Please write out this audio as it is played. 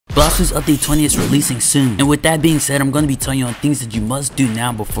Bloxfruits Update 20 is releasing soon, and with that being said, I'm going to be telling you on things that you must do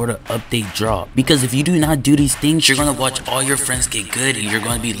now before the update drop, because if you do not do these things, you're going to watch all your friends get good and you're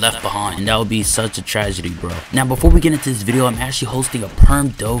going to be left behind, and that would be such a tragedy, bro. Now before we get into this video, I'm actually hosting a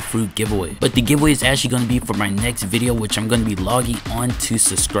perm dough fruit giveaway, but the giveaway is actually going to be for my next video, which I'm going to be logging on to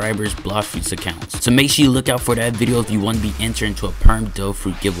subscribers Bloxfruits accounts, so make sure you look out for that video if you want to be entered into a perm dough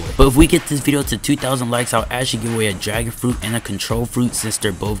fruit giveaway. But if we get this video to 2,000 likes, I'll actually give away a dragon fruit and a control fruit, since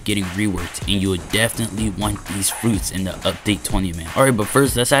they're both getting reworked, and you would definitely want these fruits in the update 20, man. Alright, but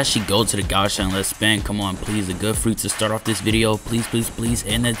first let's actually go to the gacha and let's spend, come on please, a good fruit to start off this video, please,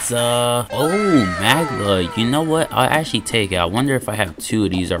 and it's oh, magma. You know what, I'll actually take it. I wonder if I have two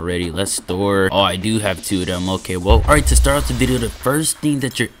of these already. Let's store. Oh, I do have two of them. Okay, well, alright, to start off the video, the first thing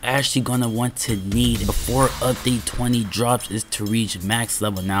that you're actually gonna want to need before update 20 drops is to reach max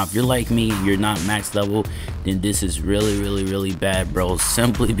level. Now if you're like me and you're not max level, then this is really bad, bro,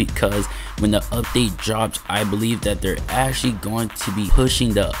 simply because when the update drops, I believe that they're actually going to be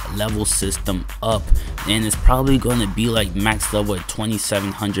pushing the level system up, and it's probably going to be like max level at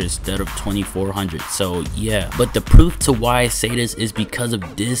 2700 instead of 2400. So yeah, but the proof to why I say this is because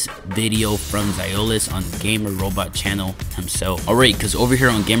of this video from YAHWEH on Gamer Robot channel himself. Alright, because over here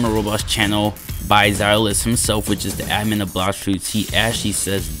on Gamer Robot's channel by YAHWEH himself, which is the admin of Bloxfruits, he actually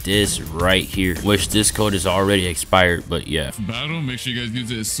says this right here, which this code is already expired, but yeah. Battle, make sure you guys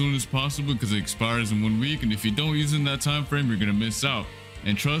use it as soon as possible because it expires in 1 week, and if you don't use it in that time frame, you're gonna miss out.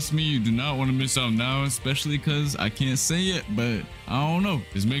 And trust me, you do not want to miss out now, especially because I can't say it, but I don't know.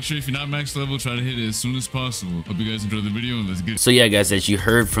 Just make sure if you're not max level, try to hit it as soon as possible. Hope you guys enjoy the video and let's get it. So yeah guys, as you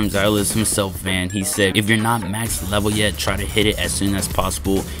heard from YAHWEH himself, man, he said if you're not max level yet, try to hit it as soon as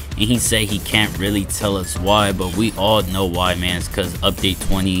possible. And he said he can't really tell us why, but we all know why, man. It's because update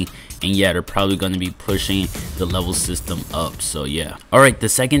 20, and yeah, they're probably going to be pushing the level system up. So yeah. Alright, the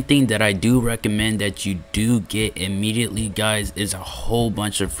second thing that I do recommend that you do get immediately, guys, is a whole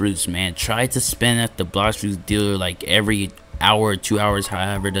bunch of fruits, man. Try to spend at the Bloxfruits dealer like every hour or 2 hours,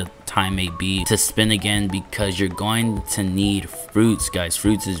 however the time may be, to spin again, because you're going to need fruits, guys.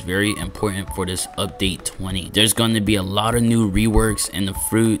 Fruits is very important for this update 20. There's going to be a lot of new reworks in the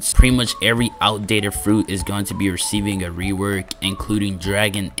fruits. Pretty much every outdated fruit is going to be receiving a rework, including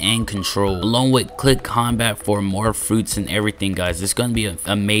dragon and control, along with click combat for more fruits and everything, guys. It's going to be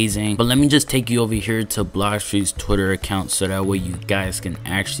amazing. But let me just take you over here to Bloxfruits Twitter account, so that way you guys can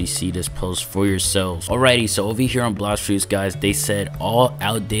actually see this post for yourselves. Alrighty, so over here on Bloxfruits, guys, they said all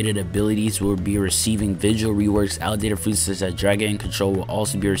outdated abilities will be receiving visual reworks. Outdated fruits such as dragon and control will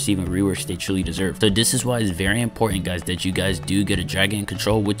also be receiving reworks they truly deserve. So this is why it's very important, guys, that you guys do get a dragon and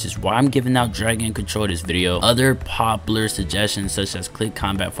control, which is why I'm giving out dragon and control this video. Other popular suggestions such as click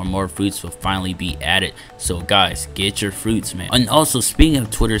combat for more fruits will finally be added. So guys, get your fruits, man. And also, speaking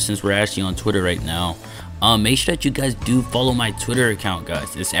of Twitter, since we're actually on Twitter right now, make sure that you guys do follow my Twitter account,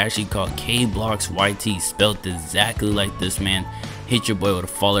 guys. It's actually called KBloxYT, spelled exactly like this, man. Hit your boy with a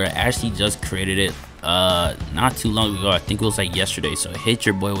follower. I actually just created it not too long ago. I think it was like yesterday. So hit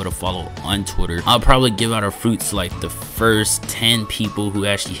your boy with a follow on Twitter. I'll probably give out our fruits to like the first 10 people who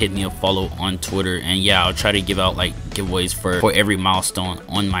actually hit me a follow on Twitter, and yeah, I'll try to give out like giveaways for every milestone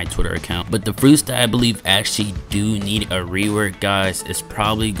on my Twitter account. But the fruits that I believe actually do need a rework, guys, is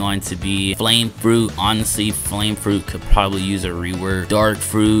probably going to be flame fruit. Honestly, flame fruit could probably use a rework. Dark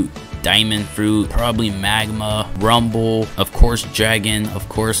fruit, diamond fruit, probably magma, rumble, of course dragon, of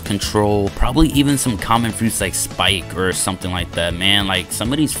course control, probably even some common fruits like spike or something like that, man. Like,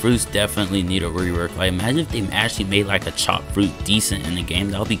 some of these fruits definitely need a rework. Like, imagine if they actually made like a chopped fruit decent in the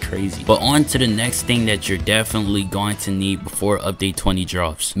game. That would be crazy. But on to the next thing that you're definitely going to need before update 20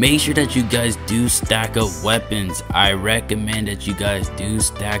 drops. Make sure that you guys do stack up weapons. I recommend that you guys do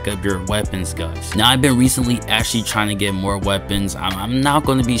stack up your weapons, guys. Now I've been recently actually trying to get more weapons. I'm not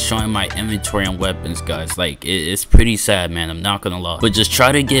going to be showing my inventory on weapons, guys. Like, it's pretty sad, man, I'm not gonna lie. But just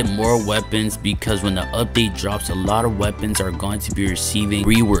try to get more weapons, because when the update drops, a lot of weapons are going to be receiving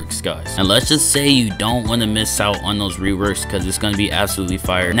reworks, guys. And let's just say you don't want to miss out on those reworks, because it's going to be absolutely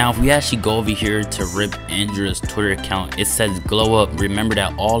fire. Now if we actually go over here to Rip Indra's Twitter account, it says glow up. Remember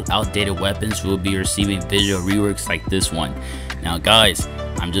that all outdated weapons will be receiving visual reworks like this one. Now guys,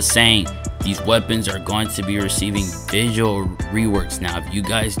 I'm just saying, these weapons are going to be receiving visual reworks. Now if you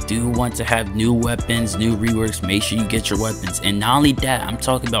guys do want to have new weapons, new reworks, make sure you get your weapons. And not only that, I'm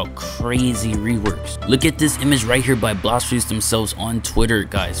talking about crazy reworks. Look at this image right here by Bloxfruits themselves on Twitter,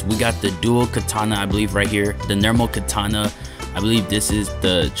 guys. We got the dual katana, I believe, right here, the normal katana. I believe this is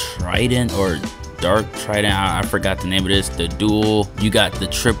the trident or dark trident, I forgot the name of this, the dual, you got the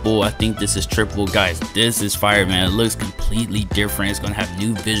triple, I think this is triple. Guys, this is fire, man. It looks completely different. It's gonna have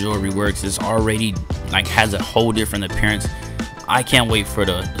new visual reworks. It's already like has a whole different appearance. I can't wait for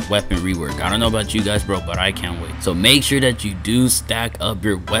the weapon rework. I don't know about you guys, bro, but I can't wait. So make sure that you do stack up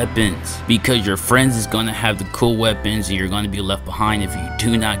your weapons, because your friends is gonna have the cool weapons and you're gonna be left behind if you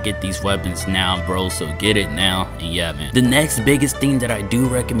do not get these weapons now, bro. So get it now. And yeah, man, the next biggest thing that I do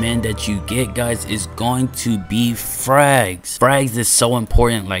recommend that you get, guys, is going to be frags. Frags is so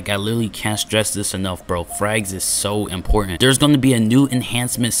important. Like, I literally can't stress this enough, bro. Frags is so important. There's going to be a new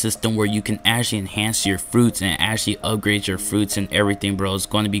enhancement system where you can actually enhance your fruits and actually upgrade your fruits and everything, bro. It's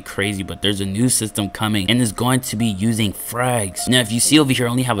going to be crazy, but there's a new system coming and it's going to be using frags. Now, if you see over here,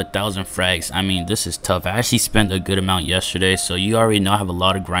 I only have 1,000 frags. I mean, this is tough. I actually spent a good amount yesterday, so you already know I have a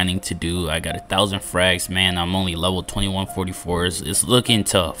lot of grinding to do. I got 1,000 frags, man. I'm only level 2144. It's looking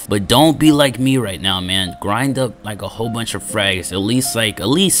tough, but don't be like me right now, man. Grind up like a whole bunch of frags, at least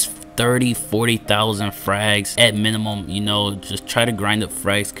 30,000-40,000 frags at minimum. You know, just try to grind up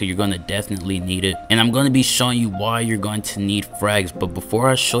frags because you're going to definitely need it. And I'm going to be showing you why you're going to need frags. But before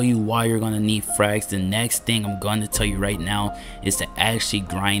I show you why you're going to need frags, the next thing I'm going to tell you right now is to actually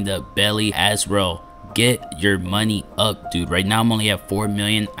grind up belly as well. Get your money up, dude. Right now I'm only at 4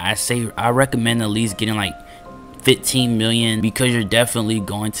 million. I recommend at least getting like 15 million, because you're definitely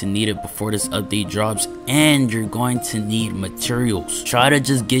going to need it before this update drops, and you're going to need materials. Try to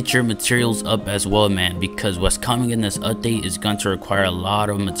just get your materials up as well, man, because what's coming in this update is going to require a lot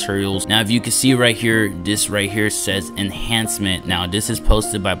of materials. Now, if you can see right here, this right here says enhancement. Now, this is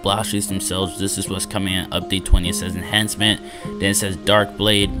posted by Bloxfruits themselves. This is what's coming in update 20. It says enhancement, then it says dark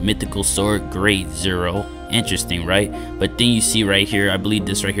blade, mythical sword, grade 0. Interesting, right? But then you see right here, I believe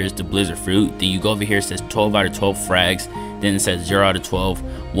this right here is the blizzard fruit. Then you go over here, it says 12 out of 12 frags. Then it says 0 out of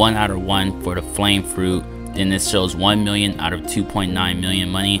 12, 1 out of 1 for the flame fruit. Then this shows 1 million out of 2.9 million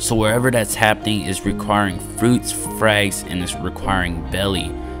money. So wherever that's happening is requiring fruits, frags, and it's requiring belly.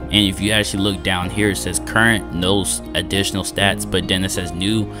 And if you actually look down here, it says current, no additional stats, but then it says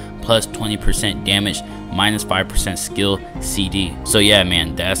new, plus 20% damage, minus 5% skill, CD. So yeah,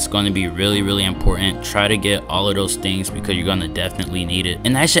 man, that's going to be really important. Try to get all of those things because you're going to definitely need it.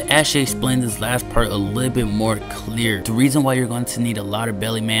 And I should actually explain this last part a little bit more clear. The reason why you're going to need a lot of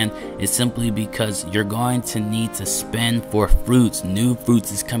belly, man, is simply because you're going to need to spend for fruits. New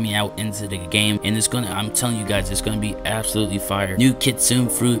fruits is coming out into the game, and it's gonna, I'm telling you guys, it's gonna be absolutely fire. New kitsune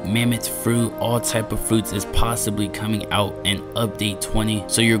fruit, mammoth fruit, all type of fruits is possibly coming out in update 20.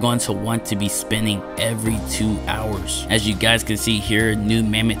 So you're going to want to be spending every 2 hours. As you guys can see here, new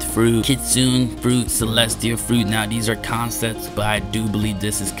mammoth fruit, kitsune fruit, celestial fruit. Now these are concepts, but I do believe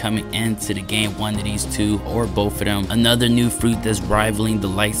this is coming into the game, one of these two or both of them. Another new fruit that's rivaling the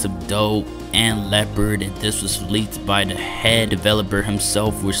likes of doe and leopard, and this was leaked by the head developer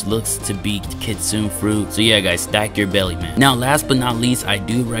himself, which looks to be kitsune fruit. So yeah, guys, stack your belly, man. Now, last but not least, I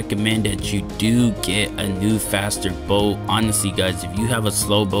do recommend that you do get a new faster boat. Honestly, guys, if you have a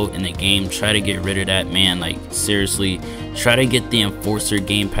slow boat in the game, try to get rid of that, man. Like, seriously, try to get the enforcer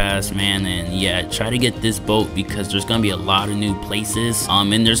game pass, man. And yeah, try to get this boat because there's gonna be a lot of new places,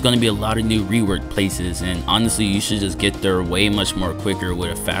 and there's gonna be a lot of new rework places, and honestly, you should just get there way much more quicker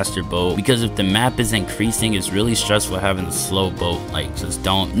with a faster boat, because if the map is increasing, it's really stressful having a slow boat. Like, just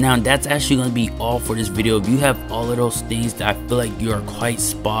don't. Now, that's actually going to be all for this video. If you have all of those things, that I feel like you are quite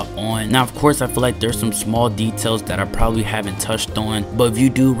spot on. Now, of course, I feel like there's some small details that I probably haven't touched on, but if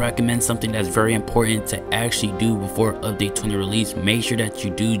you do recommend something that's very important to actually do before update 20 release, make sure that you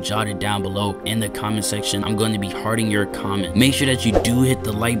do jot it down below in the comment section. I'm going to be hearting your comment. Make sure that you do hit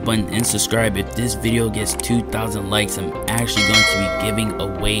the like button and subscribe. If this video gets 2,000 likes, I'm actually going to be giving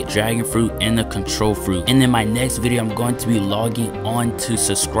away dragon fruit and the control fruit. And in my next video, I'm going to be logging on to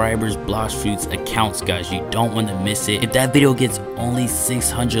subscribers bloxfruits accounts, guys. You don't want to miss it. If that video gets only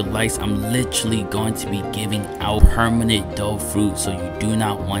 600 likes, I'm literally going to be giving out permanent doe fruit, so you do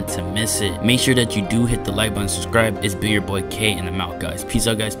not want to miss it. Make sure that you do hit the like button, subscribe. It's been your boy K, and I'm out, guys. Peace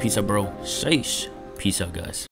out, guys. Peace out, bro. Sheesh. Peace out, guys.